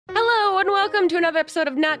welcome to another episode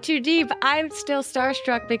of Not Too Deep. I'm still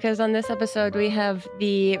starstruck because on this episode we have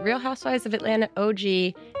the Real Housewives of Atlanta OG,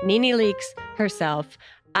 Nene Leakes herself.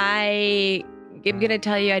 I am going to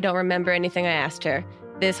tell you I don't remember anything I asked her.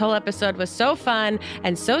 This whole episode was so fun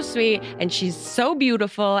and so sweet, and she's so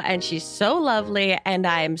beautiful and she's so lovely, and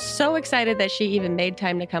I am so excited that she even made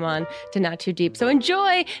time to come on to Not Too Deep. So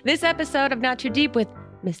enjoy this episode of Not Too Deep with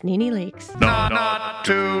Miss Nene Leakes. Not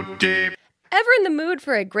too deep. Ever in the mood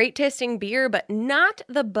for a great tasting beer, but not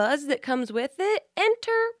the buzz that comes with it?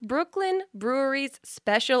 Enter Brooklyn Brewery's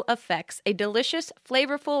Special Effects, a delicious,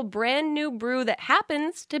 flavorful, brand new brew that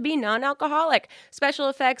happens to be non-alcoholic. Special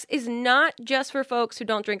Effects is not just for folks who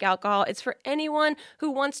don't drink alcohol. It's for anyone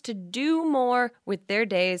who wants to do more with their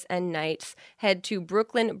days and nights. Head to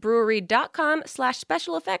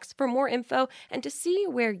brooklynbrewery.com/special effects for more info and to see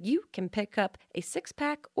where you can pick up a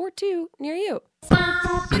 6-pack or 2 near you.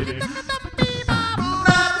 Not too deep.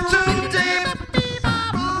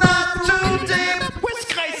 Not too deep. Where's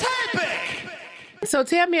Grace Helbig? So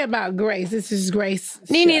tell me about Grace. This is Grace.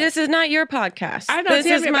 Nene, this is not your podcast. I know. This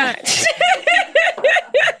Tell is me my... about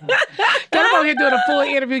I'm over here doing a full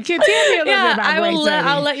interview. Tell me a little bit about Grace.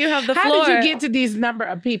 I'll let you have the floor. How did you get to these number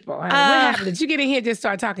of people? What happened? Did you get in here and just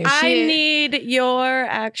start talking shit? I need your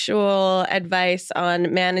actual advice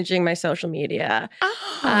on managing my social media.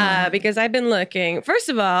 Because I've been looking. First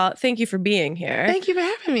of all, thank you for being here. Thank you for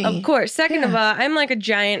having me. Of course. Second of all, I'm like a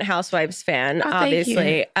giant Housewives fan,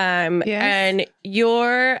 obviously. Yes. And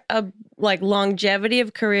your longevity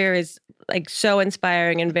of career is like so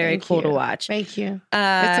inspiring and very cool to watch. Thank you.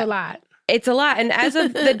 It's a lot. It's a lot. And as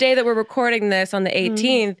of the day that we're recording this on the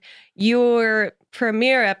 18th, your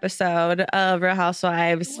premiere episode of Real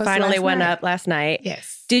Housewives finally went up last night.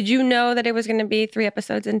 Yes. Did you know that it was going to be 3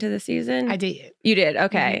 episodes into the season? I did. You did?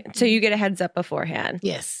 Okay. So you get a heads up beforehand.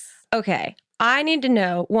 Yes. Okay. I need to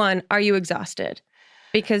know, one, are you exhausted?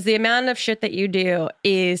 Because the amount of shit that you do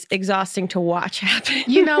is exhausting to watch happen.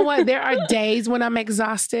 You know what? There are days when I'm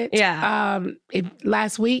exhausted. Yeah.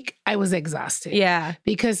 Last week, I was exhausted. Yeah.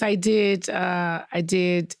 Because I did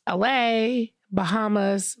LA,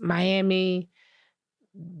 Bahamas, Miami,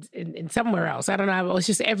 and somewhere else. I don't know. I was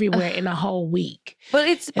just everywhere in a whole week. But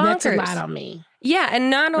it's bonkers. And that's a lot on me. Yeah, and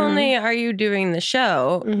not only are you doing the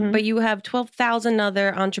show, but you have 12,000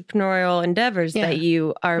 other entrepreneurial endeavors that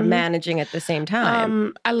you are managing at the same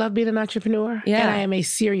time. I love being an entrepreneur. Yeah. And I am a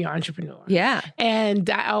serial entrepreneur. Yeah. And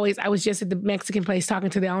I was just at the Mexican place talking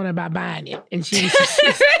to the owner about buying it. And she was just...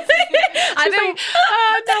 no,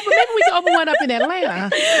 but maybe we can open one up in Atlanta.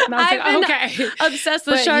 And I was okay. Obsessed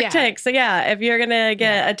with Shark Tank. So yeah, if you're gonna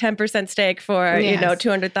get a 10% stake for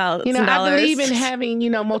 $200,000, I believe in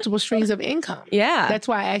having multiple streams of income. Yeah, that's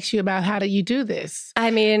why I asked you about how do you do this. I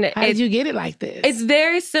mean, how did you get it like this? It's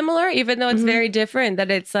very similar, even though it's very different. That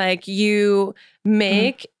it's like you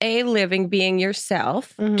make a living being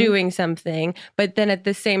yourself, doing something, but then at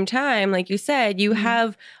the same time, like you said, you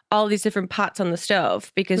have all these different pots on the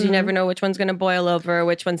stove because you never know which one's going to boil over,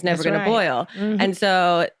 which one's never going to boil. And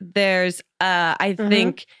so there's, I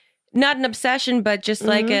think, not an obsession, but just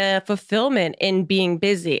like a fulfillment in being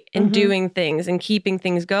busy and doing things and keeping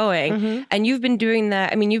things going. And you've been doing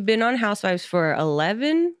that. I mean, you've been on Housewives for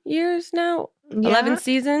 11 years now? 11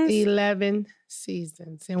 seasons? 11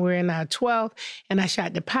 seasons. And we're in our 12th. And I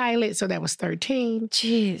shot the pilot, so that was 13.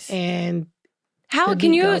 Jeez. And how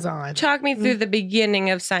can you talk me through the beginning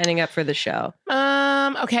of signing up for the show?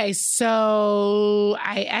 Okay, so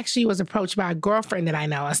I actually was approached by a girlfriend that I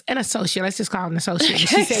know, an associate. Let's just call her an associate.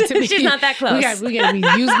 She said to me, "She's not that close. We got to be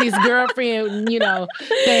using this girlfriend,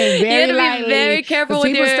 thing very lightly. Be very careful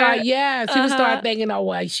with people your... People start thinking, oh,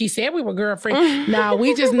 well, she said we were girlfriends. No,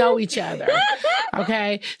 we just know each other.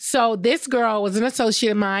 Okay, so this girl was an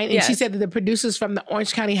associate of mine, and she said that the producers from the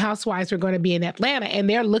Orange County Housewives were going to be in Atlanta, and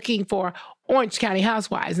they're looking for Orange County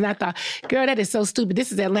Housewives. And I thought, girl, that is so stupid.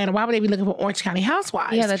 This is Atlanta. Why would they be looking for Orange County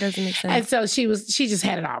Housewives? Yeah, that doesn't make sense. And so she just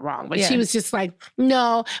had it all wrong. But she was just like,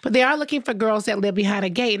 no, but they are looking for girls that live behind a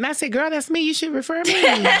gate. And I said, girl, that's me. You should refer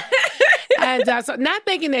me. And so not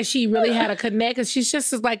thinking that she really had a connect, because she's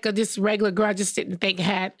just like this regular girl. I just didn't think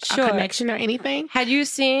had a connection or anything. Had you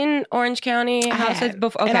seen Orange County Housewives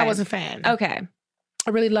before? Okay. And I was a fan. Okay. I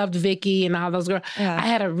really loved Vicky and all those girls. Yeah. I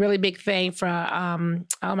had a really big thing for,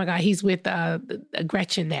 oh my God, he's with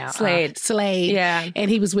Gretchen now. Slade. Yeah. And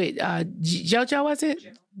he was with JoJo, was it?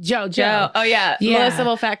 JoJo. Oh, yeah. Melissa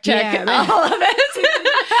will fact check all of it.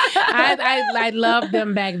 I loved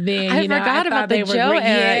them back then. I forgot about the Joe era.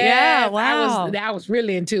 Yeah, wow. I was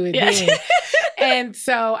really into it then. And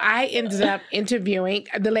so I ended up interviewing.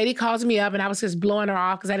 The lady calls me up and I was just blowing her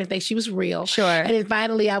off because I didn't think she was real. Sure. And then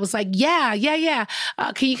finally I was like, yeah.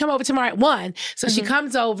 Can you come over tomorrow at 1? So she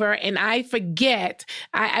comes over and I forget.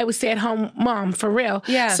 I was stay-at-home mom for real.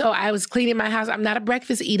 Yeah. So I was cleaning my house. I'm not a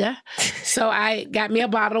breakfast eater. So I got me a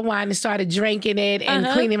bottle of wine and started drinking it and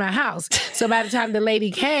cleaning my house. So by the time the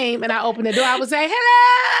lady came and I opened the door, I was like,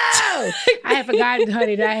 hello. I had forgotten,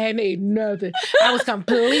 honey, that I hadn't eaten nothing. I was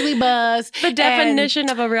completely buzzed. The definition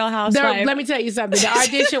of a real housewife. Let me tell you something. The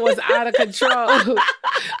audition was out of control.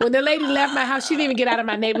 When the lady left my house, she didn't even get out of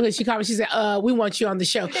my neighborhood. She called me. She said, we want you on the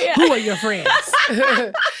show. Yeah. Who are your friends?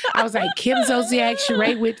 I was like, Kim Zolciak,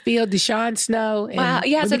 Sheree Whitfield, Deshaun Snow. And wow.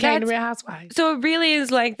 Yeah, we so became the Real Housewives. So it really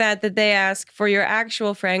is like that they ask for your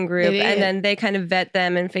actual friend group and then they kind of vet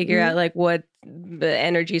them and figure out like what the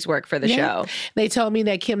energies work for the show. They told me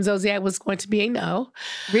that Kim Zolciak was going to be a no.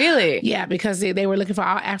 Really? Yeah, because they were looking for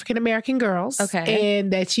all African-American girls. Okay.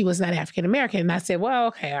 And that she was not African-American. And I said, well,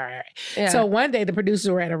 okay, all right. Yeah. So one day the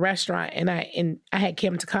producers were at a restaurant and I had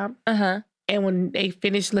Kim to come. Uh-huh. And when they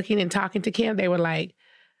finished looking and talking to Kim, they were like,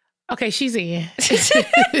 okay, she's in.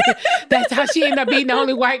 That's how she ended up being the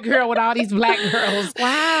only white girl with all these black girls.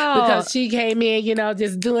 Wow. Because she came in,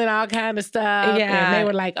 just doing all kind of stuff. Yeah. And they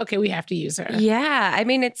were like, okay, we have to use her. Yeah. I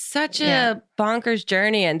mean, it's such a bonkers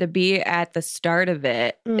journey. And to be at the start of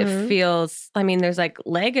it, it feels, there's like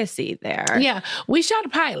legacy there. Yeah. We shot a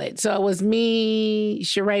pilot. So it was me,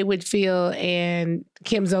 Sheree Whitfield, and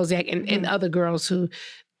Kim Zolciak, and other girls who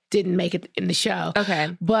didn't make it in the show. Okay.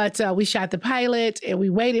 But we shot the pilot and we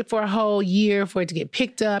waited for a whole year for it to get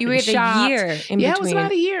picked up. You and waited shot. a year in between. Yeah, it was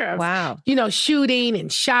about a year of, wow. Shooting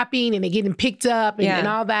and shopping and it getting picked up and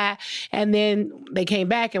all that. And then they came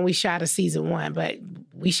back and we shot a season 1, but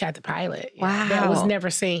we shot the pilot. Wow. That was never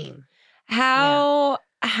seen. How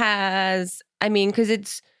has, because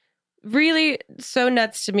it's really so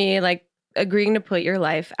nuts to me, like agreeing to put your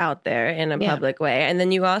life out there in a public way. And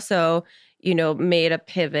then you also made a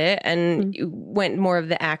pivot and you went more of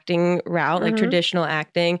the acting route, like traditional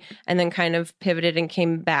acting, and then kind of pivoted and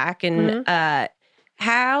came back. And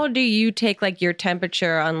how do you take like your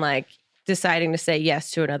temperature on like deciding to say yes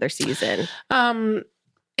to another season?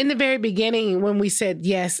 In the very beginning, when we said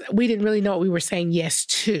yes, we didn't really know what we were saying yes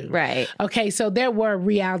to. Right. Okay, so there were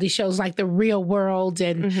reality shows like The Real World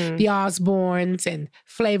and The Osbournes and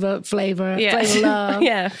Flavor Love.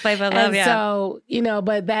 Yeah, Flavor Love, and so,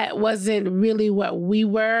 but that wasn't really what we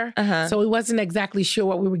were. So we wasn't exactly sure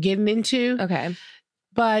what we were getting into. Okay.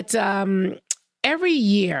 But every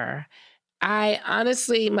year, I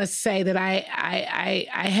honestly must say that I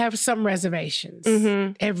have some reservations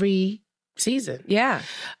every season. Yeah.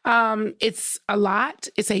 It's a lot.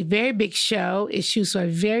 It's a very big show. It shoots for a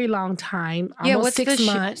very long time, almost 6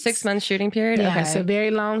 months. 6 months shooting period? Yeah, okay. It's a very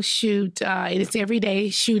long shoot. It's every day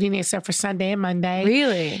shooting except for Sunday and Monday.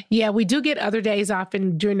 Really? Yeah, we do get other days off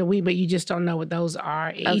during the week, but you just don't know what those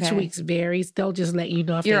are. Each week varies. They'll just let you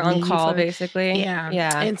know if you're they on call, basically. Yeah.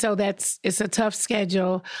 Yeah. And so it's a tough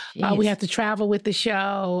schedule. We have to travel with the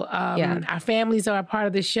show. Our families are a part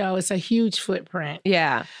of the show. It's a huge footprint.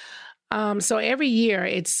 Yeah. So every year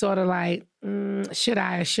it's sort of like, should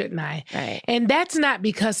I or shouldn't I? Right. And that's not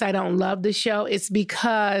because I don't love the show. It's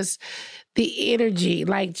because the energy,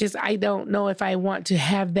 I don't know if I want to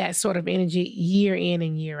have that sort of energy year in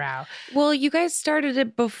and year out. Well, you guys started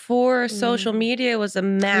it before social media was a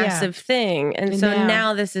massive thing. And so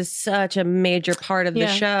now this is such a major part of the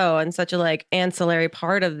show and such a ancillary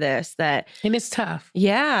part of this that. And it's tough.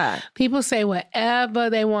 Yeah. People say whatever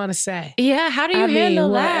they want to say. Yeah. How do you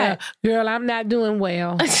handle that? Girl, I'm not doing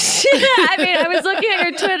well. I was looking at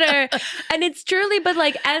your Twitter and it's truly, but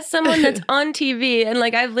as someone that's on TV and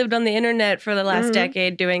I've lived on the internet for the last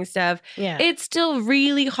decade doing stuff, it's still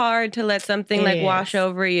really hard to let something wash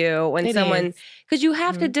over you when because you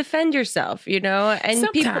have to defend yourself, and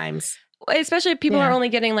sometimes. Especially if people are only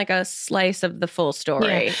getting a slice of the full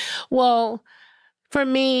story. Yeah. Well, for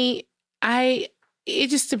me, it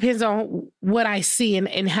just depends on what I see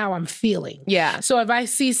and how I'm feeling. Yeah. So if I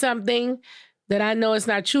see something that I know it's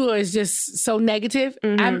not true or it's just so negative,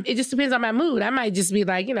 it just depends on my mood. I might just be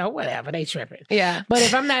like, whatever, they tripping. Yeah. But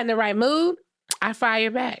if I'm not in the right mood, I fire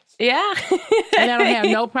back. Yeah. And I don't have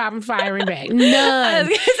no problem firing back. None.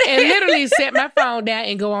 And literally set my phone down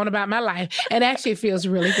and go on about my life. And actually it feels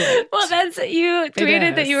really good. Well, you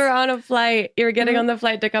tweeted that you were on a flight. You were getting on the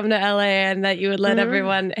flight to come to LA and that you would let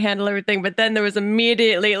everyone handle everything. But then there was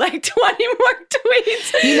immediately 20 more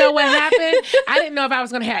tweets. You know what happened? I didn't know if I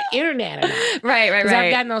was going to have internet or not. Right. Because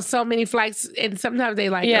I've gotten on so many flights and sometimes they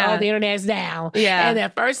the internet's down. Yeah. And the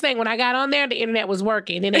first thing when I got on there, the internet was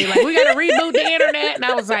working. And they we got to reboot the internet. And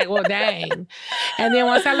I was like, well, dang. And then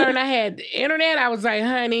once I learned I had internet, I was like,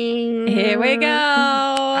 honey. Here we go.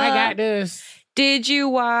 I got this. Did you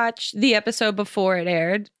watch the episode before it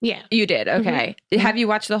aired? Yeah. You did? Okay. Have you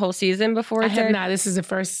watched the whole season before I it have aired? not. This is the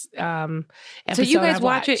first episode So you guys I've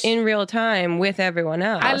watch it watched. in real time with everyone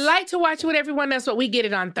else? I like to watch it with everyone else, but we get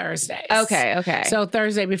it on Thursdays. Okay. So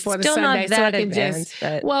Thursday before Still the Sunday, not so I that can advanced,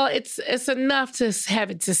 but... well, it's enough to have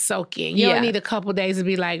it to soak in. You Yeah. don't need a couple days to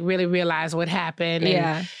be like really realize what happened. And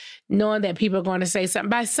Yeah. knowing that people are going to say something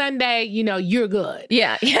by Sunday, you're good.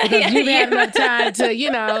 Yeah. Because you've had enough time to,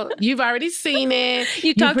 you've already seen it.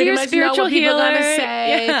 You talk to pretty your much know spiritual what people are healer. gonna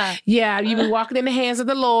say. Yeah, you've been walking in the hands of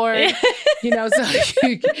the Lord. So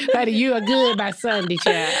honey, you are good by Sunday,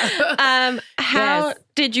 child. How Yes.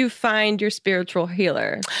 did you find your spiritual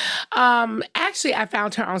healer? Actually, I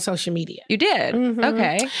found her on social media. You did? Mhm.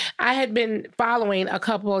 Okay. I had been following a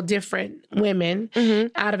couple of different women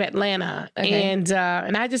out of Atlanta, Okay. and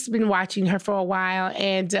I just been watching her for a while,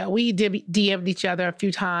 and we DM'd each other a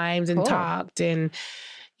few times and Cool. talked, and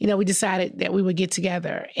we decided that we would get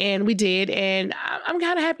together, and we did, and I'm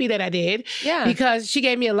kind of happy that I did, Yeah. because she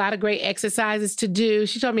gave me a lot of great exercises to do.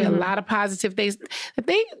 She told me a lot of positive things.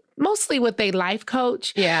 Mostly with a life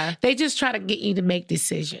coach, Yeah. they just try to get you to make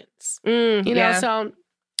decisions. Yeah. So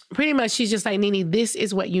pretty much she's just like, Nene, this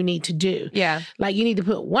is what you need to do. Yeah. Like you need to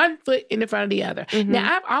put one foot in the front of the other.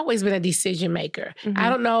 Now, I've always been a decision maker. I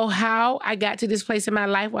don't know how I got to this place in my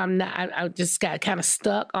life where I just got kind of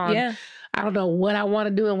stuck on, Yeah. I don't know what I want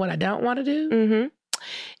to do and what I don't want to do. Mm-hmm.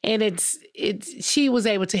 And she was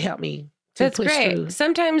able to help me to That's push great. through.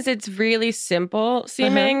 Sometimes it's really simple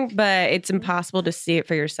seeming, but it's impossible to see it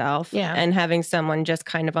for yourself. Yeah. And having someone just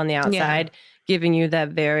kind of on the outside giving you that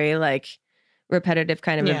very repetitive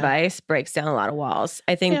kind of Yeah. advice breaks down a lot of walls.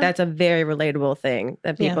 I think Yeah. that's a very relatable thing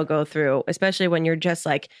that Yeah. people go through, especially when you're just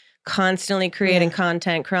constantly creating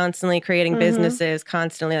content, constantly creating businesses,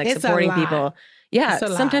 constantly It's a supporting lot. people. Yeah, It's a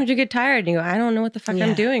lot. sometimes you get tired and you go, I don't know what the fuck Yeah.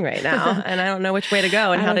 I'm doing right now. And I don't know which way to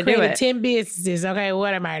go and how to do it. 10 businesses. Okay,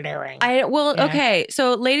 what am I doing? Yeah. Yeah.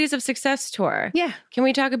 So Ladies of Success Tour. Yeah. Can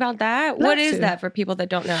we talk about that? Love What is to. that for people that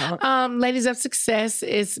don't know? Ladies of Success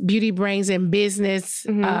is beauty, brains, and business.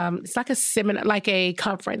 It's like a seminar, like a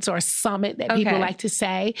conference or a summit that people Okay. like to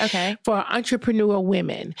say Okay. for entrepreneur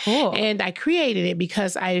women. Cool. And I created it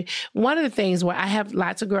because one of the things where I have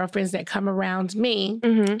lots of girlfriends that come around me,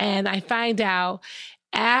 and I find out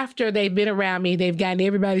after they've been around me, they've gotten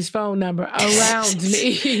everybody's phone number around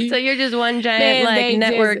me. So you're just one giant Man, they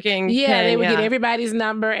networking. Just, thing, they would get everybody's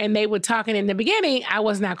number and they would talk. And in the beginning, I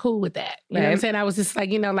was not cool with that. You know what I'm Right. saying? I was just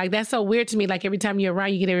like, that's so weird to me. Like every time you're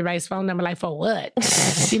around, you get everybody's phone number. Like for what?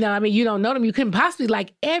 You don't know them. You couldn't possibly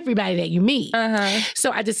like everybody that you meet.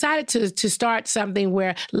 So I decided to start something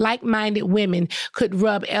where like-minded women could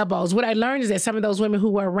rub elbows. What I learned is that some of those women who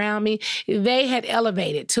were around me, they had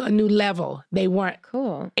elevated to a new level. They weren't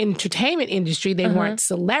Cool. entertainment industry. They weren't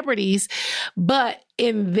celebrities, but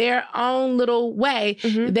in their own little way,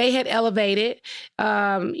 they had elevated.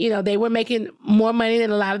 They were making more money than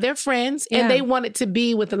a lot of their friends, and they wanted to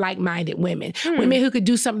be with the like-minded women, women who could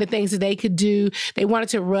do some of the things that they could do. They wanted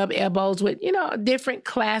to rub elbows with, a different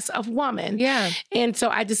class of woman. Yeah. And so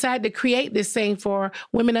I decided to create this thing for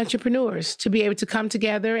women entrepreneurs to be able to come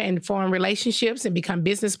together and form relationships and become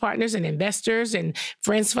business partners and investors and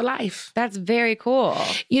friends for life. That's very cool.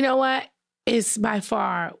 You know what? It's by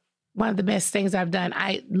far one of the best things I've done.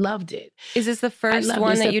 I loved it. Is this the I first loved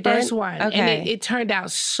one it. It's that the you first did? one. Okay. And it turned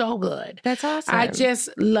out so good. That's awesome. I just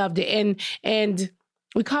loved it. And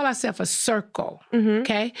we call ourselves a circle.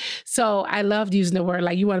 Okay. So I loved using the word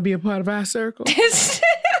like, you want to be a part of our circle? Because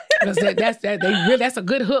that's a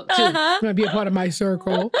good hook too. You want to be a part of my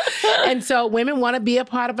circle. And so women want to be a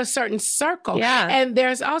part of a certain circle. Yeah. And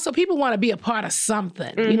there's also people want to be a part of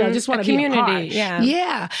something. Just want A to be a part. community, yeah.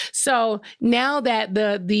 Yeah. So now that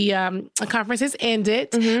the conference has ended,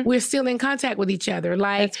 we're still in contact with each other.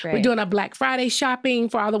 Like That's great. we're doing a Black Friday shopping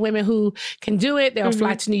for all the women who can do it. They'll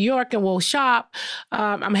fly to New York and we'll shop.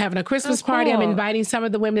 I'm having a Christmas party. I'm cool. inviting some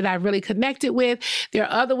of the women that I've really connected with. There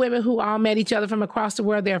are other women who all met each other from across the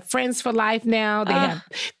world. They're friends for life now. They have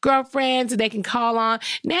girlfriends that they can call on.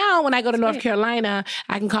 Now, when I go to North Carolina,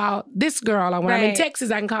 I can call this girl. Or when I'm in Right.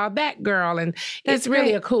 Texas, I can call that girl. And That's it's really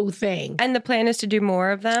great. a cool thing. And the plan is to do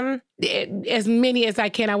more of them? As many as I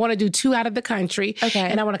can. I want to do 2 out of the country. Okay.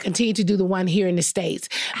 And I want to continue to do the one here in the States.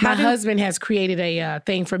 My husband has created a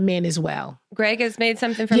thing for men as well. Greg has made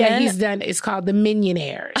something for Yeah, men? he's done. It's called the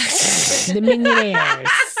Minionaires. The Minionaires.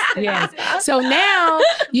 Yes. So now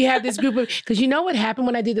you have this group of, because you know what happened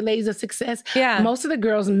when I did the Ladies of Success? Yeah. Most of the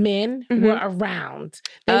girls, men, were around.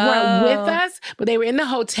 They weren't with us, but they were in the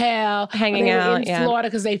hotel. Hanging they were out, in Florida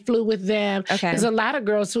because they flew with them. Okay. There's a lot of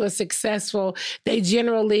girls who are successful. They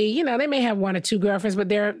generally, you know, they may have one or two girlfriends, but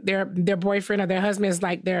their boyfriend or their husband is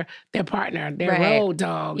like their partner, their road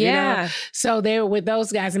dog. Yeah. You know? So they were with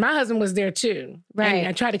those guys. And my husband was there too. Right. And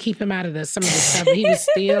I tried to keep him out of some of the stuff, but he was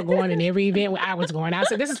still going in every event where I was going. I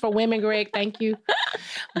said, this is for women, Greg. Thank you.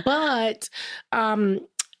 But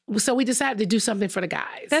so we decided to do something for the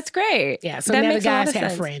guys. That's great. Yeah. So that now the makes a lot guys of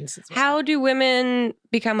have sense. friends as well. How do women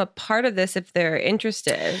become a part of this if they're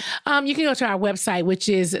interested? You can go to our website, which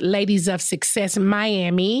is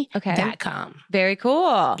ladiesofsuccessmiami.com. Very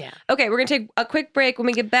cool. Yeah. Okay, we're going to take a quick break. When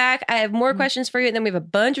we get back, I have more questions for you, and then we have a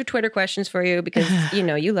bunch of Twitter questions for you because, you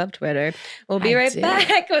know, you love Twitter. We'll be right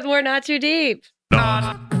back with more Not Too Deep.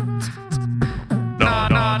 Not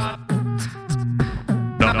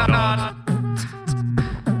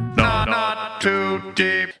too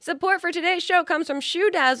deep. Support for today's show comes from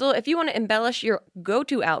Shoe Dazzle. If you want to embellish your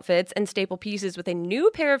go-to outfits and staple pieces with a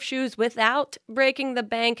new pair of shoes without breaking the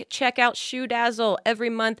bank, check out Shoe Dazzle. Every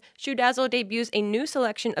month, Shoe Dazzle debuts a new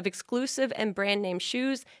selection of exclusive and brand name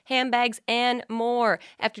shoes, handbags, and more.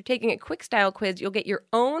 After taking a quick style quiz, you'll get your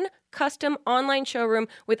own custom online showroom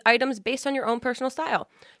with items based on your own personal style.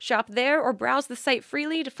 Shop there or browse the site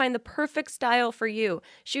freely to find the perfect style for you.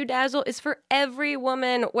 Shoe Dazzle is for every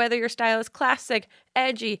woman, whether your style is classic,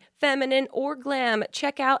 edgy, feminine, or glam.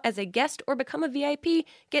 Check out as a guest or become a VIP.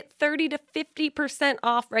 Get 30 to 50%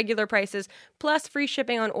 off regular prices, plus free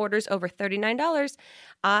shipping on orders over $39.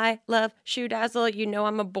 I love Shoe Dazzle. You know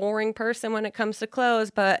I'm a boring person when it comes to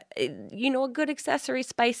clothes, but you know a good accessory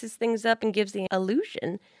spices things up and gives the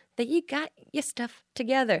illusion that you got your stuff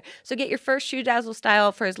together. So get your first Shoe Dazzle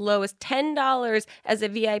style for as low as $10 as a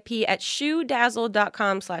VIP at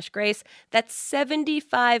shoedazzle.com/grace. That's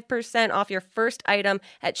 75% off your first item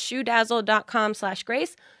at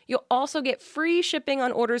shoedazzle.com/grace. You'll also get free shipping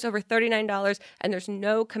on orders over $39, and there's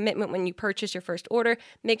no commitment when you purchase your first order.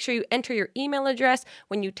 Make sure you enter your email address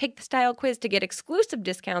when you take the style quiz to get exclusive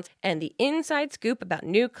discounts and the inside scoop about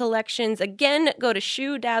new collections. Again, go to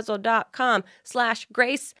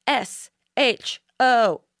shoedazzle.com/grace,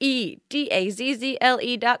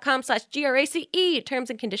 SHOEDAZZLE.com/GRACE. Terms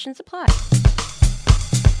and conditions apply.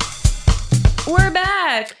 We're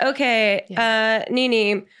back. Okay.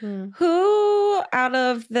 Nene, who out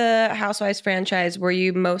of the Housewives franchise were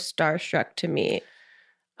you most starstruck to meet?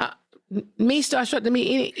 Me starstruck to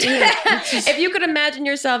meet If you could imagine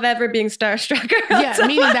yourself ever being starstruck.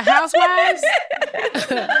 meeting the Housewives.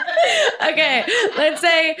 Okay. Let's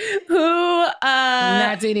say who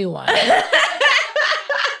Not anyone.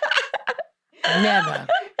 Never.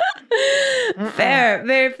 Fair,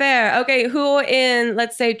 very fair. Okay, who in,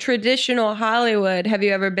 let's say, traditional Hollywood have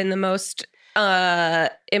you ever been the most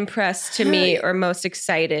impressed to meet or most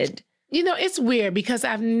excited? You know, it's weird because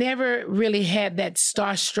I've never really had that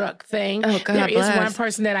starstruck thing. Oh, God There is bless. one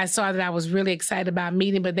person that I saw that I was really excited about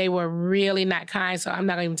meeting, but they were really not kind, so I'm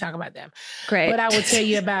not going to even talk about them. Great. But I will tell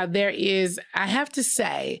you about, I have to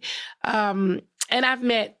say, and I've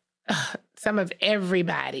met some of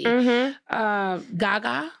everybody.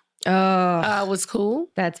 Gaga was cool.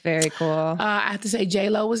 That's very cool. I have to say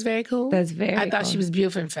J-Lo was very cool. That's very I thought cool. she was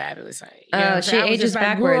beautiful and fabulous. She I was ages just like,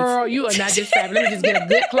 backwards. Girl, you are not just fabulous. Let me just get a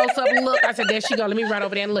good close-up look. I said, there she go. Let me run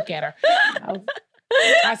over there and look at her.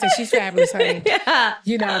 I said, she's fabulous, honey. Yeah.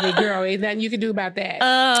 You know what I mean, girl, ain't nothing you can do about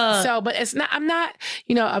that. So, but I'm not,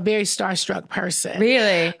 a very starstruck person.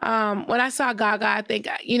 Really? When I saw Gaga, I think,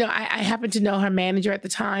 I happened to know her manager at the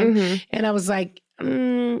time. And I was like,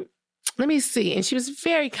 let me see. And she was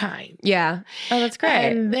very kind. Yeah. Oh, that's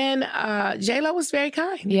great. And then J-Lo was very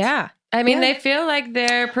kind. Yeah. I mean, they feel like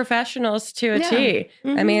they're professionals to a T.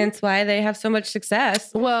 I mean, it's why they have so much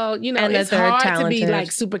success. Well, and that it's they're hard to talented. be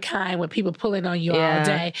like super kind when people pulling on you all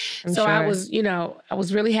day. I'm So sure. I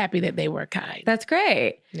was really happy that they were kind. That's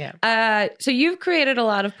great. Yeah. So you've created a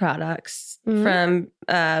lot of products from,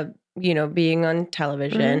 being on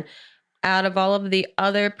television. Out of all of the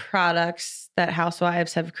other products that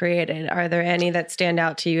Housewives have created, are there any that stand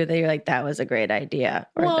out to you that you're like, that was a great idea?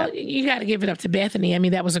 Or Well, you got to give it up to Bethany. I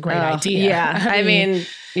mean, that was a great Oh, idea. Yeah. I mean,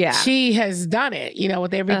 yeah. She has done it,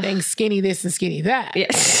 with everything skinny this and skinny that.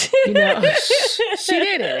 Yes. She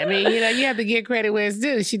did it. I mean, you have to give credit where it's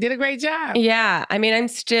due. She did a great job. Yeah. I mean, I'm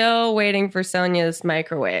still waiting for Sonia's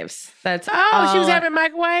microwaves. That's Oh, she was having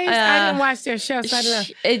microwaves? I didn't watch their show, so I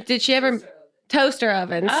don't know. Did she ever Toaster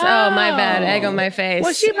ovens. Oh, my bad. Egg on my face.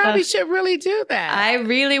 Well, she probably should really do that. I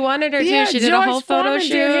really wanted her to. She did a whole photo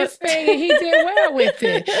shoot. Did his thing and he did well with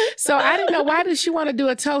it. So I didn't know, why does she want to do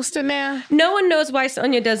a toaster now? No one knows why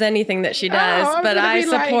Sonia does anything that she does, but I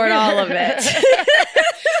support all of it.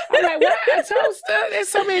 I'm like, what? A toaster? There's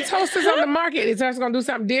so many toasters on the market. Is her going to do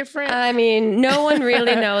something different? I mean, no one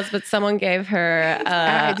really knows, but someone gave her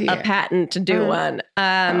a patent to do one.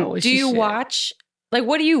 Do you watch... Like,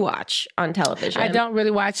 what do you watch on television? I don't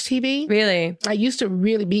really watch TV. Really? I used to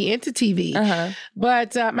really be into TV,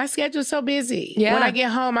 but my schedule's so busy. Yeah. When I get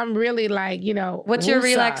home, I'm really like, you know. What's your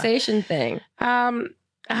relaxation thing?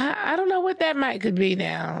 I don't know what that could be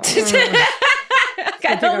now.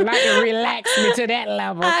 I don't like to relax me to that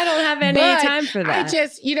level. I don't have any time for that. I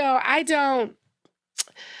just, I don't.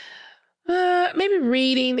 Maybe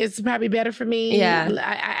reading is probably better for me. Yeah.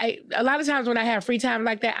 I a lot of times when I have free time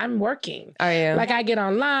like that, I'm working. Are you? Like I get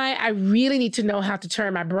online. I really need to know how to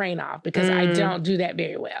turn my brain off because I don't do that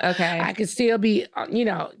very well. Okay. I could still be,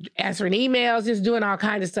 answering emails, just doing all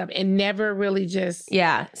kinds of stuff and never really just.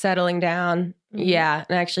 Yeah. Settling down. Yeah.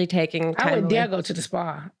 And actually taking time. I wouldn't dare go to the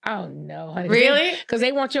spa. Oh, no, honey. Really? Because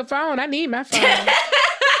they want your phone. I need my phone.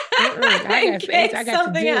 I got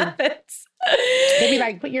something happens. They be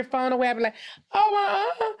like, put your phone away. I be like,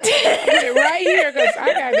 put it right here because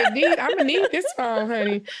I'm gonna need this phone,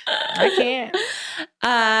 honey. I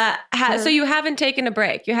can't. So you haven't taken a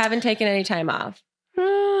break. You haven't taken any time off.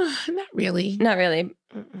 Not really. Not really.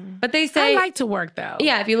 But they say I like to work though.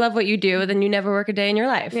 Yeah, if you love what you do, then you never work a day in your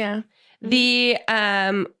life. Yeah. The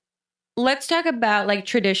let's talk about like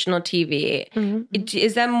traditional TV.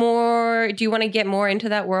 Is that more? Do you want to get more into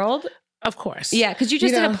that world? Of course. Yeah, because you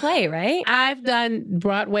just did a play, right? I've done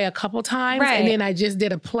Broadway a couple times. Right. And then I just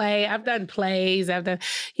did a play. I've done plays.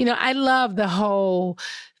 I love the whole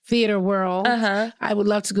theater world. I would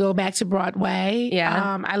love to go back to Broadway.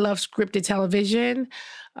 Yeah. I love scripted television.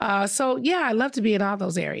 So, yeah, I love to be in all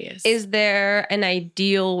those areas. Is there an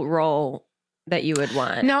ideal role that you would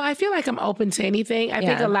want? No, I feel like I'm open to anything. I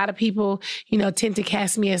think a lot of people, tend to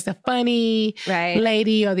cast me as the funny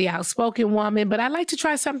lady or the outspoken woman, but I like to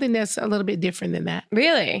try something that's a little bit different than that.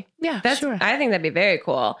 Really? Yeah, sure. I think that'd be very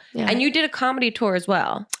cool. Yeah. And you did a comedy tour as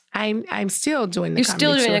well. I'm still doing the comedy tour.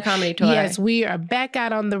 You're still doing a comedy tour? Yes, we are back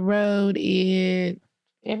out on the road in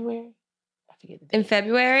February. In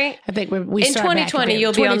February? I think we in 2020,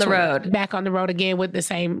 you'll be on the road. Back on the road again with the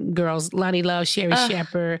same girls, Lonnie Love, Sherry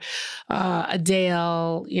Shepherd,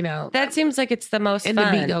 Adele, That seems like it's the most fun. And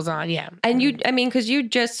the beat goes on, yeah. And because you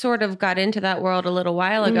just sort of got into that world a little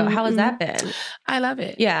while ago. How has that been? I love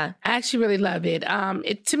it. Yeah. I actually really love it.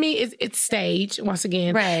 To me, it's stage, once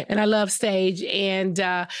again. Right. And I love stage. And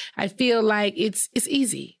I feel like it's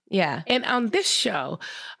easy. Yeah. And on this show,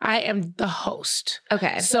 I am the host.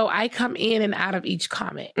 Okay. So I come in and out of each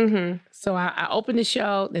comic. So I open the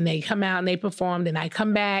show, then they come out and they perform, then I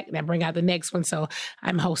come back and I bring out the next one. So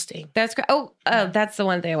I'm hosting. That's great. Oh, that's the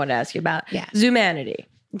one thing I wanted to ask you about. Yeah. Zumanity.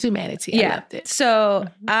 I loved it. So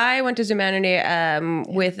I went to Zumanity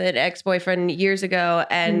with an ex-boyfriend years ago,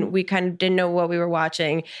 and we kind of didn't know what we were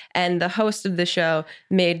watching. And the host of the show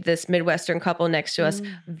made this Midwestern couple next to us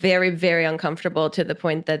very, very uncomfortable, to the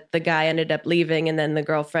point that the guy ended up leaving, and then the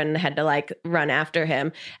girlfriend had to like run after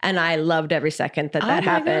him. And I loved every second that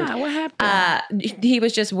happened. God, what happened? He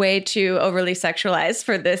was just way too overly sexualized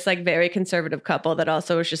for this like very conservative couple that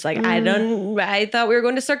also was just like, I thought we were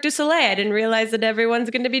going to Cirque du Soleil. I didn't realize that everyone's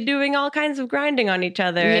going to be doing all kinds of grinding on each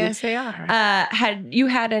other. Yes, they are. Had you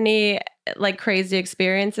had any like crazy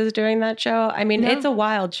experiences during that show? I mean, it's a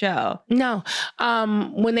wild show. No.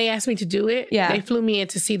 When they asked me to do it, they flew me in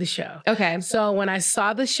to see the show. Okay. So when I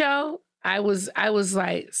saw the show, I was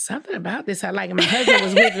like, something about this I like. And my husband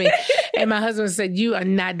was with me. And my husband said, you are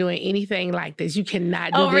not doing anything like this. You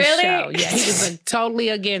cannot do this show. Yeah, he was totally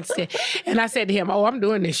against it. And I said to him, I'm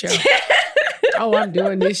doing this show. I'm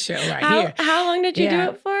doing this show here. How long did you do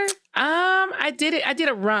it for? I did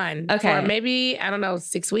a run for maybe,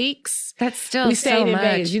 6 weeks. That's still we stayed in much.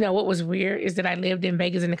 Vegas. You know what was weird is that I lived in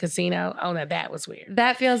Vegas in the casino. Oh no, that was weird.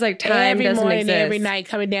 That feels like time every doesn't morning, exist. every night,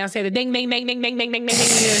 coming down, saying the ding, ding, ding, ding, ding, ding, ding, ding, ding.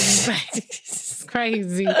 It's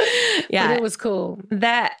crazy. Yeah, but it was cool.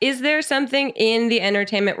 Is there something in the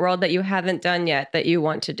entertainment world that you haven't done yet that you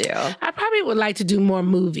want to do? I probably would like to do more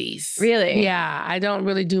movies. Really? Yeah, I don't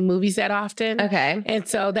really do movies that often. Okay, and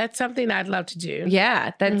so that's something I'd love to do.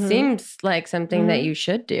 Yeah, that seems like something that you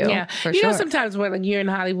should do. Yeah, for sure. You know, sometimes when you're in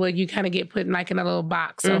Hollywood, you kind of get put in like in a little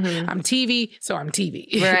box. So I'm TV, so I'm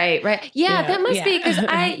TV. Right. Yeah, that must be because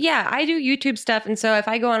I do YouTube stuff, and so if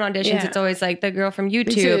I go on auditions, it's always like the girl from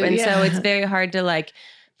YouTube, and so it's very hard to like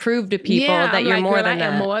prove to people that you're more than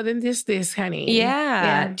that. I am more than this, honey.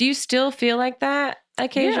 Yeah. Do you still feel like that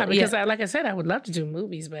occasionally? Yeah, because like I said, I would love to do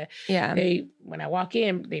movies, but when I walk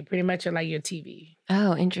in, they pretty much are like your TV.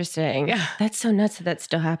 Oh, interesting. Yeah. That's so nuts that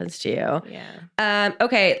still happens to you. Yeah.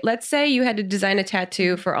 Okay, let's say you had to design a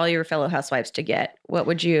tattoo for all your fellow housewives to get. What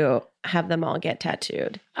would you have them all get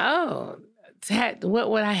tattooed? Oh, what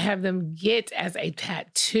would I have them get as a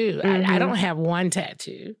tattoo? I don't have one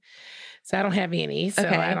tattoo. So I don't have any. So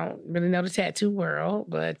I don't really know the tattoo world.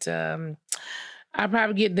 But I'll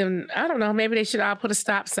probably get them, I don't know, maybe they should all put a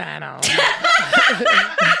stop sign on.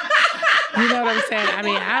 You know what I'm saying? I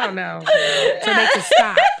mean, I don't know. So they can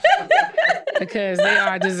stop. Because they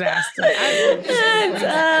are a disaster.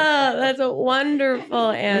 That's a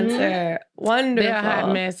wonderful answer. Wonderful. They're a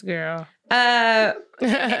hot mess, girl.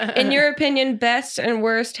 In your opinion, best and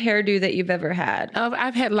worst hairdo that you've ever had? Oh,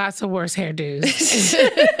 I've had lots of worse hairdos.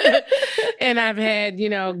 And I've had,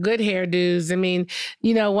 good hairdos. I mean,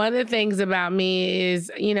 one of the things about me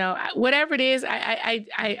is, whatever it is,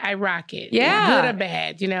 I rock it. Yeah. Good or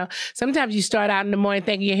bad, Sometimes you start out in the morning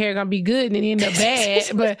thinking your hair going to be good and then you end up bad.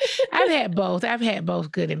 But I've had both. I've had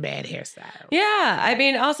both good and bad hairstyles. Yeah. I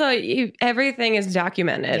mean, also, everything is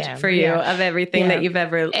documented for you of everything that you've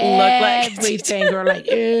ever looked like. Everything, girl, like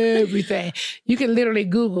everything. You can literally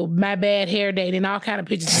Google my bad hair day and all kind of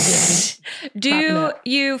pictures. Do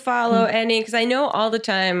you follow any? Because I know all the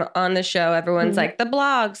time on the show, everyone's like, the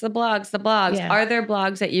blogs. Yeah. Are there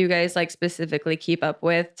blogs that you guys like specifically keep up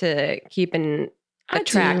with to keep in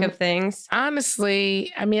track of things?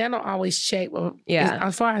 Honestly, I mean, I don't always check.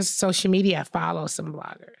 As far as social media, I follow some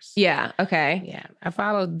bloggers. Yeah. Okay. Yeah. I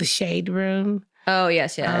follow The Shade Room. Oh,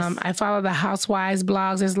 yes. I follow the Housewives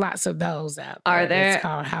blogs. There's lots of those out there. Are there? It's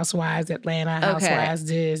called Housewives Atlanta, Housewives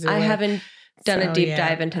this. I haven't done a deep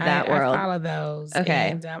dive into that world. I follow those.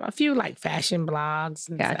 Okay. And a few like fashion blogs.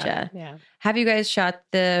 And gotcha. Stuff. Yeah. Have you guys shot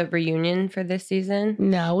the reunion for this season?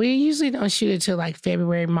 No, we usually don't shoot it till like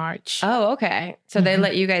February, March. Oh, okay. So they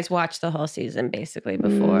let you guys watch the whole season basically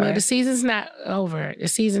before. The season's not over. The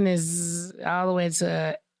season is all the way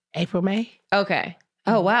to April, May. Okay.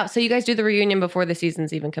 Oh, wow. So you guys do the reunion before the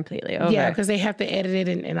season's even completely over. Yeah, because they have to edit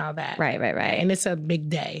it and all that. Right. And it's a big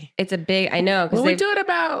day. It's a big, I know. Well, we do it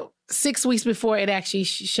about 6 weeks before it actually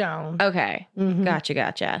shown. Okay. Mm-hmm.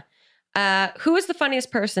 Gotcha. Who is the funniest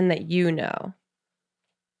person that you know?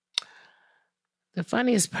 The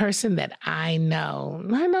funniest person that I know.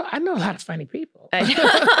 I know a lot of funny people.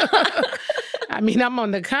 I mean, I'm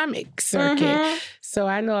on the comic circuit, so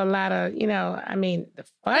I know a lot of, the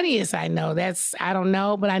funniest I know, I don't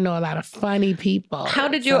know, but I know a lot of funny people. How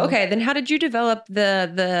did you develop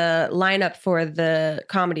the lineup for the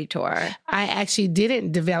comedy tour? I actually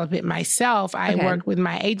didn't develop it myself. I worked with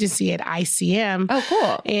my agency at ICM. Oh,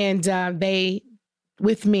 cool. And they,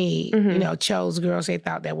 with me, chose girls they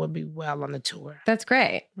thought that would be well on the tour. That's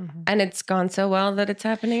great. Mm-hmm. And it's gone so well that it's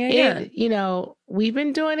happening again. We've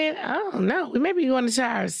been doing it, I don't know, we may be going into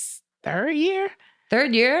our third year.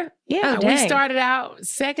 Third year? Yeah, we started out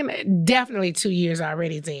second, definitely 2 years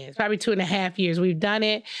already then. It's probably 2.5 years we've done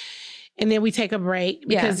it. And then we take a break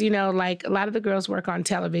because, like a lot of the girls work on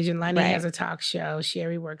television. Lonnie has a talk show.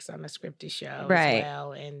 Sherry works on a scripted show as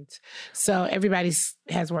well. And so everybody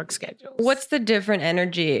has work schedules. What's the different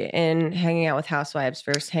energy in hanging out with housewives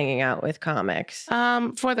versus hanging out with comics?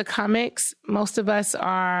 For the comics, most of us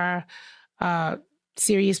are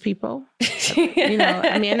serious people.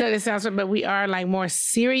 I know this sounds, but we are like more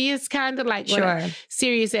serious, kind of like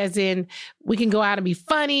serious as in we can go out and be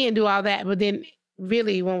funny and do all that. But then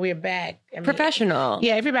really, when we're back, professional.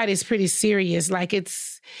 Yeah, everybody's pretty serious. Like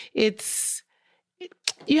it's.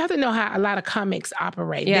 You have to know how a lot of comics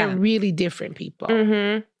operate. Yeah. They're really different people.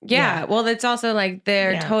 Mm-hmm. Yeah. Well, it's also like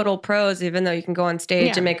they're total pros, even though you can go on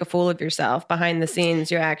stage and make a fool of yourself. Behind the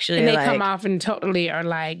scenes, you're actually and they come off and totally are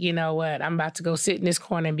like, you know what? I'm about to go sit in this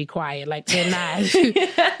corner and be quiet. Like they're not.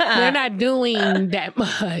 They're not doing that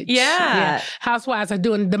much. Yeah. Housewives are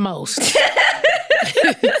doing the most.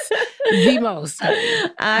 The most.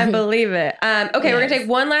 I believe it. Okay, we're going to take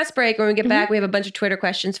one last break. When we get back, we have a bunch of Twitter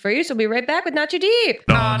questions for you. So we'll be right back with Not Too Deep.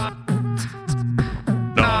 Not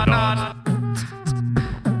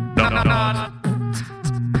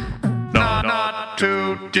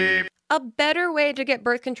too deep. A better way to get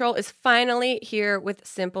birth control is finally here with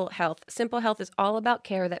Simple Health. Simple Health is all about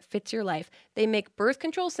care that fits your life. They make birth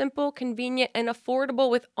control simple, convenient, and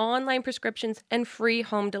affordable with online prescriptions and free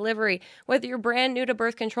home delivery. Whether you're brand new to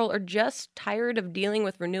birth control or just tired of dealing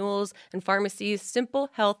with renewals and pharmacies, Simple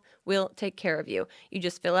Health will take care of you. You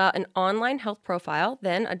just fill out an online health profile,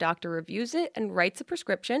 then a doctor reviews it and writes a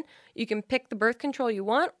prescription. You can pick the birth control you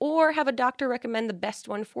want or have a doctor recommend the best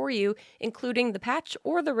one for you, including the patch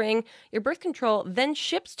or the ring. Your birth control then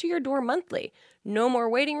ships to your door monthly. No more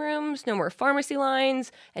waiting rooms, no more pharmacy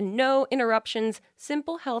lines, and no interruptions.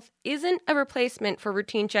 Simple Health isn't a replacement for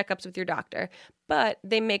routine checkups with your doctor, but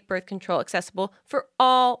they make birth control accessible for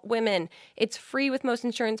all women. It's free with most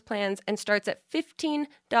insurance plans and starts at $15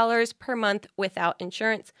 per month without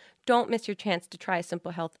insurance. Don't miss your chance to try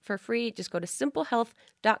Simple Health for free. Just go to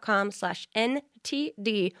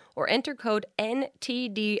simplehealth.com/NTD or enter code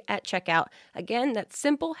NTD at checkout. Again, that's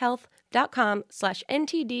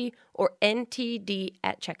simplehealth.com/NTD or NTD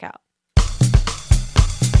at checkout.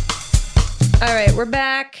 All right, we're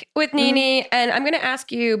back with Nene, and I'm going to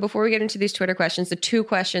ask you, before we get into these Twitter questions, the 2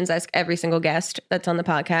 questions I ask every single guest that's on the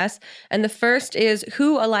podcast. And the first is,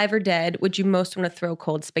 who, alive or dead, would you most want to throw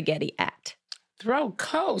cold spaghetti at? Throw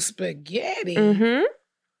cold spaghetti? Mm-hmm.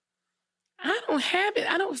 I don't have it.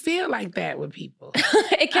 I don't feel like that with people.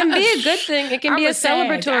 It can be a good thing. It can be a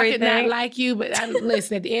celebratory I could thing. not like you, but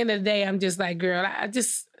listen, at the end of the day, I'm just like, girl,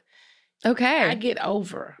 Okay. I get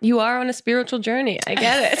over. You are on a spiritual journey. I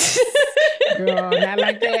get it. Girl, not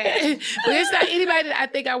like that. But it's not anybody that I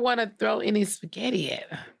think I want to throw any spaghetti at.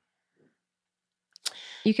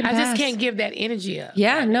 You can I pass. just can't give that energy up.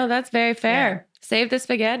 Yeah, no, that's very fair. Yeah. Save the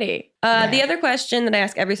spaghetti. The other question that I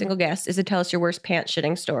ask every single guest is to tell us your worst pants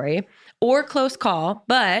shitting story or close call,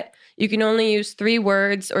 but you can only use 3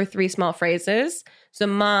 words or 3 small phrases. So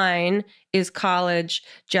mine is college,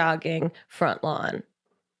 jogging, front lawn.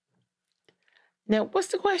 Now, what's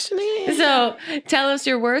the question again? So tell us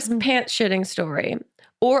your worst pants shitting story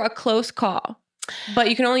or a close call, but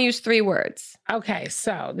you can only use 3 words. Okay,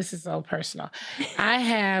 so this is so personal. I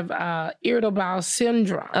have irritable bowel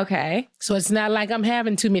syndrome. Okay. So it's not like I'm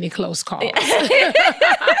having too many close calls.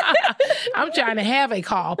 I'm trying to have a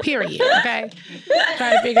call, period, okay?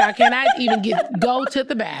 Trying to figure out, can I even go to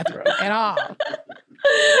the bathroom at all?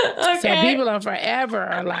 Okay. So people are forever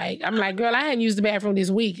I'm like, girl, I hadn't used the bathroom this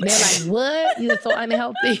week. And they're like, what? You're so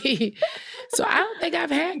unhealthy. So I don't think I've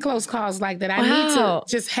had close calls like that. I need to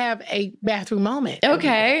just have a bathroom moment.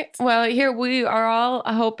 Okay. Well, here we are all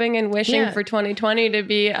hoping and wishing for 2020 to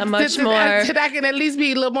be a much more... That I can at least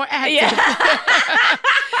be a little more active. Yeah.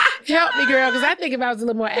 Help me, girl, because I think if I was a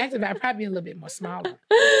little more active, I'd probably be a little bit more smaller.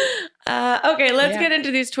 Okay, let's get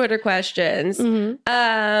into these Twitter questions.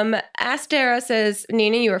 Mm-hmm. Astera says,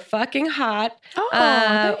 Nene, you are fucking hot. Oh,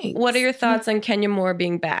 thanks. What are your thoughts on Kenya Moore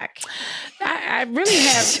being back? I really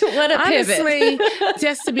have. What a honestly, pivot.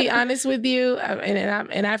 Just to be honest with you,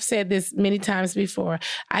 and I've said this many times before,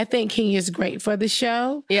 I think Kenya is great for the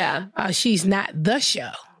show. Yeah. She's not the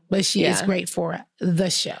show, but she is great for the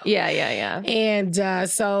show. Yeah. And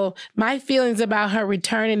so my feelings about her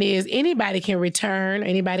returning is anybody can return,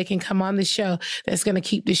 anybody can come on the show that's going to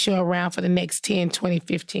keep the show around for the next 10, 20,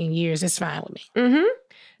 15 years. It's fine with me. Mm-hmm.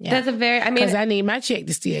 Yeah. That's because I need my check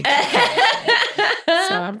to still get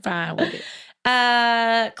so I'm fine with it.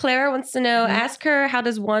 Clara wants to know, ask her, how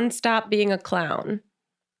does one stop being a clown?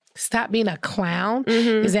 Stop being a clown?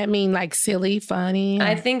 Mm-hmm. Does that mean like silly, funny?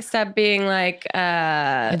 I think stop being like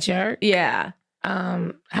a jerk. Yeah.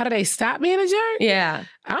 How do they stop being a jerk? Yeah.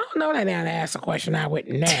 I don't know that now to ask a question I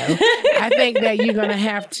wouldn't know. I think that you're going to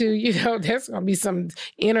have to, there's going to be some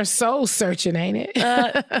inner soul searching, ain't it?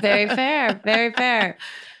 Very fair. Very fair.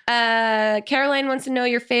 Caroline wants to know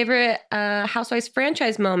your favorite Housewives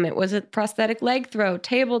franchise moment. Was it prosthetic leg throw,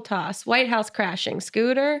 table toss, White House crashing,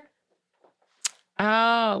 Scooter?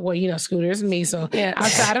 Oh, well, Scooter's me. So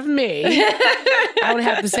outside of me, I would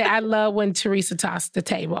have to say I love when Teresa tossed the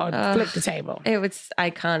table or flipped the table. It was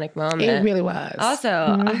an iconic moment. It really was.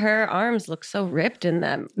 Also, her arms look so ripped in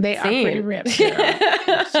them. They are pretty ripped. She's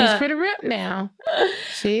pretty ripped now.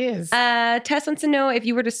 She is. Tess wants to know, if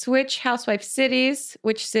you were to switch housewife cities,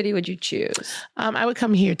 which city would you choose? I would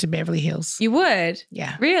come here to Beverly Hills. You would?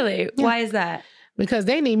 Yeah. Really? Yeah. Why is that? Because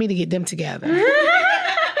they need me to get them together.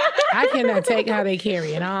 I cannot take how they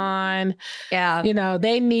carry it on. Yeah.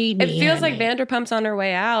 They need me. It feels like Vanderpump's on her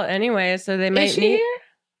way out anyway, so they might need...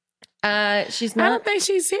 here? She's not. I don't think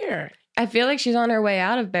she's here. I feel like she's on her way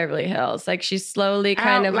out of Beverly Hills. Like she's slowly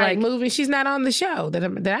kind of like moving. She's not on the show that I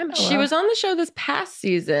know. She was on the show this past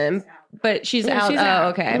season, but she's out. She's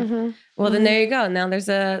out. Okay. Mm-hmm. Well, then there you go. Now there's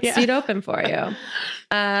a seat open for you.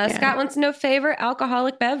 Scott wants to know favorite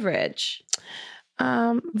alcoholic beverage.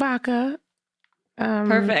 Vodka.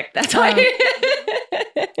 Perfect. That's why.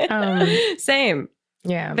 Same.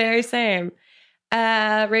 Yeah. Very same.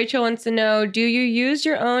 Rachel wants to know, do you use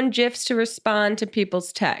your own GIFs to respond to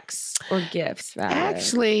people's texts or GIFs? Rather?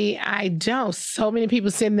 Actually, I don't. So many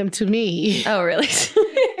people send them to me. Oh, really?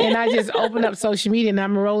 And I just open up social media and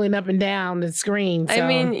I'm rolling up and down the screen. So I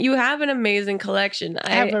mean, you have an amazing collection. I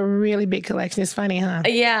have a really big collection. It's funny, huh?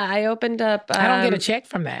 Yeah, I opened up. I don't get a check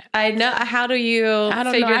from that. I know. How do you I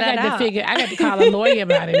don't figure know. that out? I got to call a lawyer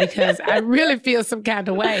about it because I really feel some kind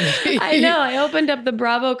of way. I know. I opened up the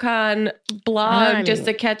BravoCon blog just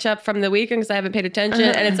to catch up from the weekend because I haven't paid attention.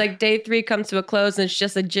 And it's like day 3 comes to a close and it's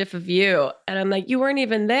just a GIF of you. And I'm like, you weren't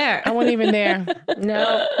even there. I wasn't even there.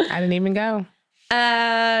 No, I didn't even go.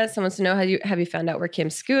 Someone wants to know, have you found out where Kim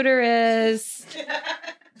Scooter is?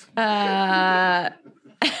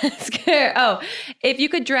 If you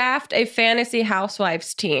could draft a fantasy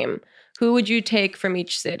housewives team, who would you take from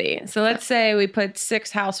each city? So let's say we put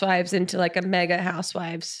 6 housewives into like a mega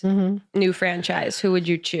housewives new franchise. Who would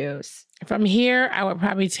you choose? From here, I would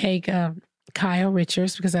probably take Kyle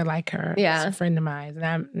Richards because I like her. Yeah. She's a friend of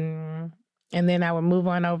mine. And then I would move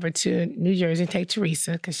on over to New Jersey and take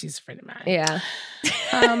Teresa because she's a friend of mine. Yeah.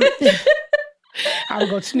 I would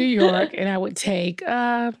go to New York and I would take,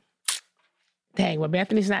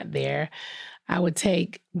 Bethany's not there. I would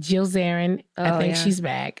take Jill Zarin. I think she's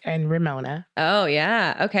back. And Ramona. Oh,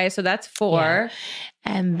 yeah. Okay, so that's 4. Yeah.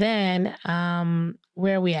 And then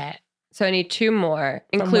where are we at? So I need 2 more,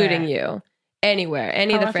 including you. Anywhere.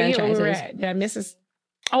 Any of the franchises. Did I miss this?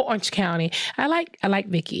 Oh, Orange County. I like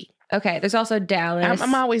Vicky. Okay, there's also Dallas.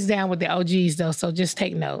 I'm always down with the OGs, though, so just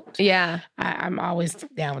take note. Yeah. I'm always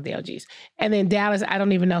down with the OGs. And then Dallas, I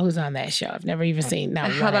don't even know who's on that show. I've never even seen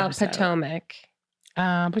that. How about Potomac?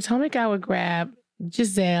 Potomac, I would grab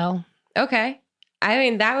Giselle. Okay. I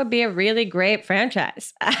mean, that would be a really great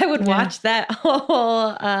franchise. I would watch that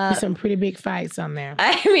whole... There's some pretty big fights on there.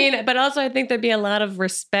 I mean, but also I think there'd be a lot of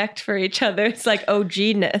respect for each other. It's like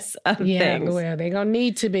OG-ness of things. Yeah, well, they're going to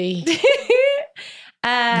need to be.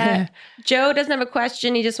 Joe doesn't have a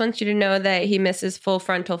question. He just wants you to know that he misses full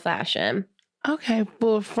frontal fashion. Okay,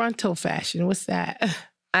 full frontal fashion. What's that?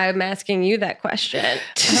 I'm asking you that question. I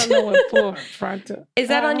don't know what full frontal. Is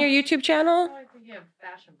that on your YouTube channel? I think you have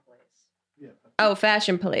Fashion Police. Yeah. Oh,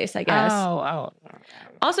 Fashion Police, I guess. Oh.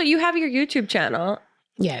 Also, you have your YouTube channel.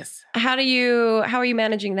 Yes. How are you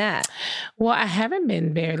managing that? Well, I haven't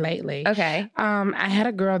been there lately. Okay. I had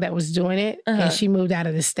a girl that was doing it and she moved out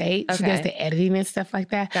of the state. She does the editing and stuff like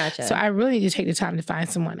that. Gotcha. So I really need to take the time to find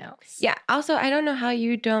someone else. Yeah. Also, I don't know how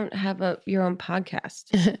you don't have your own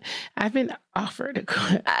podcast. I've been offered.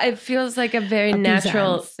 It feels like a very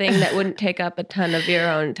natural thing that wouldn't take up a ton of your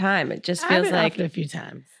own time. It just feels I've been like offered a few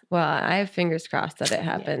times. Well, I have fingers crossed that it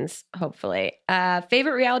happens, hopefully.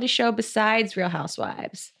 Favorite reality show besides Real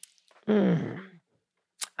Housewives?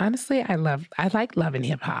 Honestly, I like Love and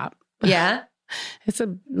Hip Hop. Yeah? It's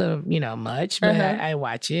a little, much, but I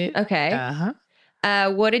watch it. Okay.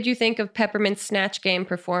 Uh-huh. What did you think of Peppermint's Snatch Game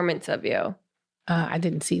performance of you? I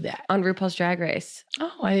didn't see that. On RuPaul's Drag Race.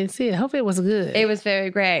 Oh, I didn't see it. Hopefully it was good. It was very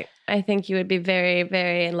great. I think you would be very,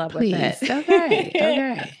 very in love with it.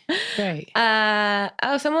 Okay. Great.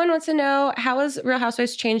 Someone wants to know, how has Real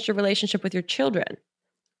Housewives changed your relationship with your children?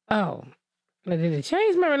 Oh, did it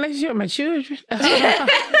change my relationship with my children?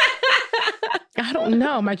 I don't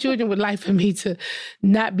know. My children would like for me to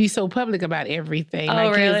not be so public about everything. Oh, my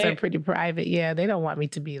really? kids are pretty private. Yeah, they don't want me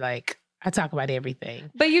to be like, I talk about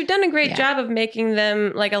everything. But you've done a great job of making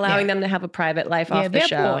them, allowing them to have a private life off the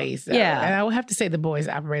show. Yeah, they're boys. Yeah. And I would have to say the boys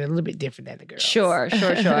operate a little bit different than the girls. Sure.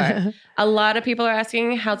 A lot of people are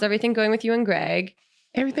asking, how's everything going with you and Greg?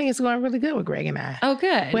 Everything is going really good with Greg and I. Oh,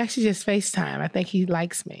 good. We actually just FaceTime. I think he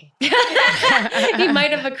likes me. He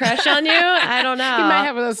might have a crush on you. I don't know. He might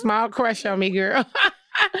have a little small crush on me, girl.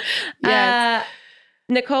 Yes.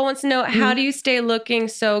 Nicole wants to know, how do you stay looking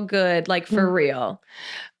so good, for real?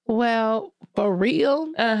 Well, for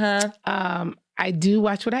real, Uh-huh. I do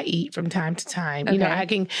watch what I eat from time to time.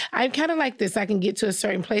 Okay. I'm kind of like this. I can get to a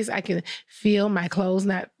certain place. I can feel my clothes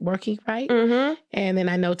not working right. Mm-hmm. And then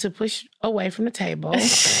I know to push away from the table.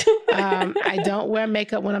 I don't wear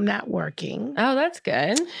makeup when I'm not working. Oh, that's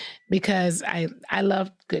good. Because I love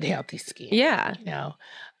good, healthy skin. Yeah.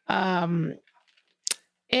 And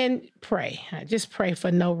pray. I just pray for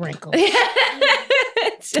no wrinkles.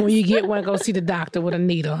 When you get one, go see the doctor with a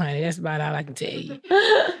needle, honey. That's about all I can tell you.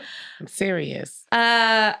 I'm serious.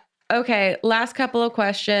 Okay, last couple of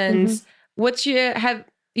questions. Have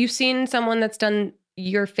you seen someone that's done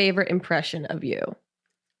your favorite impression of you?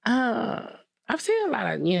 I I've seen a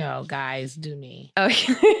lot of, guys do me. Oh,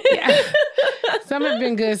 yeah. Some have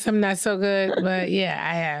been good, some not so good, but yeah,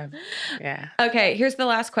 I have. Yeah. Okay, here's the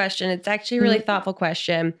last question. It's actually a really thoughtful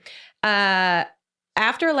question.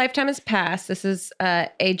 After a lifetime has passed, this is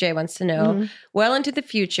AJ wants to know, well into the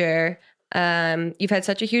future, you've had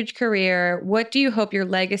such a huge career. What do you hope your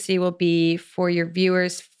legacy will be for your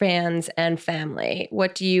viewers, fans, and family?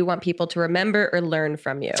 What do you want people to remember or learn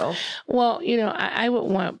from you? Well, I would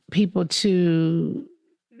want people to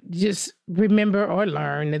just remember or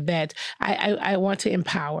learn that I want to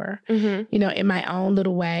empower, in my own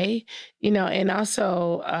little way, and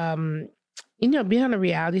also, being on a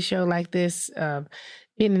reality show like this,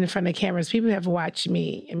 being in front of cameras, people have watched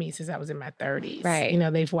me, since I was in my 30s. Right.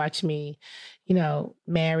 They've watched me,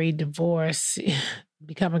 marry, divorce,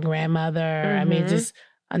 become a grandmother. Just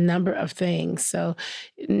a number of things. So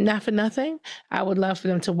not for nothing, I would love for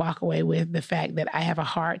them to walk away with the fact that I have a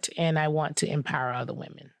heart and I want to empower other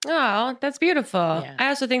women. Oh, that's beautiful. Yeah. I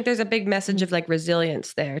also think there's a big message of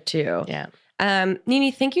resilience there too. Yeah.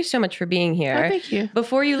 Nini, thank you so much for being here. Oh, thank you.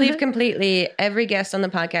 Before you leave completely, every guest on the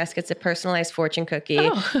podcast gets a personalized fortune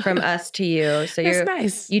cookie from us to you. So that's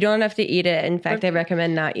nice. You don't have to eat it. In fact, I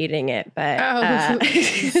recommend not eating it, but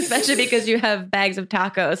especially because you have bags of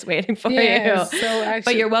tacos waiting for you. So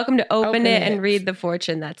but you're welcome to open it and read the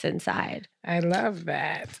fortune that's inside. I love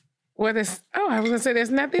that. I was going to say there's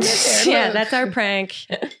nothing in there. Yeah, that's our prank.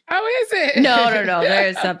 Oh, is it? No.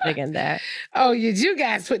 There's something in there. Oh, you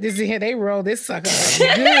guys put this in here. They roll this sucker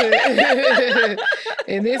up good.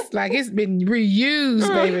 And it's been reused,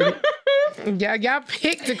 baby. Y'all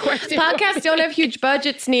picked the question. Podcasts don't have huge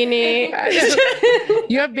budgets, Nini.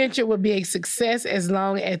 Your venture will be a success as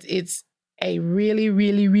long as it's a really,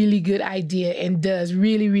 really, really good idea and does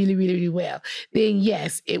really, really, really, really well. Then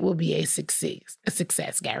yes, it will be a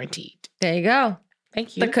success guaranteed. There you go.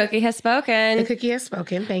 Thank you. The cookie has spoken. The cookie has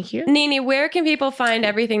spoken. Thank you. Nini, where can people find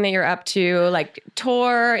everything that you're up to? Like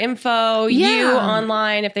tour info, you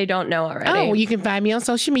online if they don't know already. Oh, you can find me on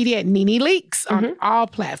social media at Nini Leakes on all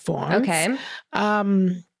platforms. Okay.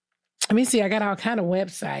 Let me see. I got all kind of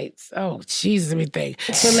websites. Oh, Jesus, let me think.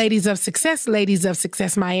 The Ladies of Success,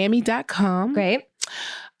 ladiesofsuccessmiami.com. Great.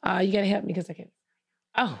 You got to help me because I can't.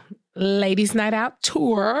 Oh, Ladies Night Out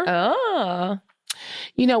Tour. Oh.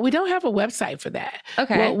 We don't have a website for that.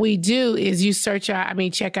 Okay. What we do is you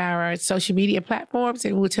check our social media platforms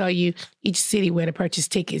and we'll tell you each city where to purchase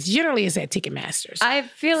tickets. Generally, it's at Ticketmasters. I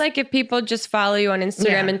feel like if people just follow you on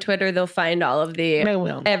Instagram and Twitter, they'll find all of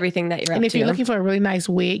everything that you're up to. And if you're looking for a really nice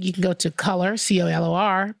wig, you can go to Color,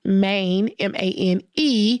 COLOR, Maine, MANE,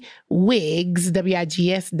 wigs,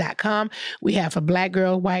 WIGS.com. We have for black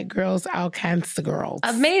girls, white girls, all kinds of girls.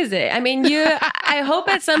 Amazing. I hope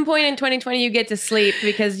at some point in 2020 you get to sleep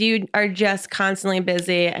because you are just constantly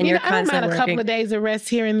busy and you're constantly working. I don't mind a couple of days of rest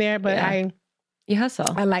here and there, but you hustle.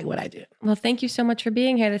 I like what I do. Well, thank you so much for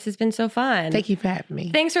being here. This has been so fun. Thank you for having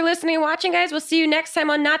me. Thanks for listening and watching, guys. We'll see you next time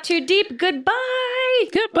on Not Too Deep. Goodbye.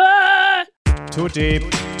 Goodbye. Too deep,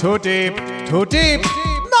 too deep, too deep,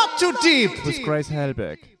 not too deep with Grace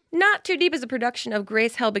Helbig. Not Too Deep is a production of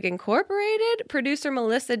Grace Helbig Incorporated, producer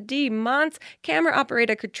Melissa D. Montz, camera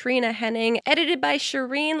operator Katrina Henning, edited by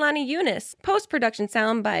Shireen Lani Yunus, post-production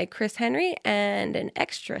sound by Chris Henry, and an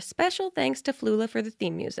extra special thanks to Flula for the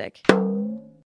theme music.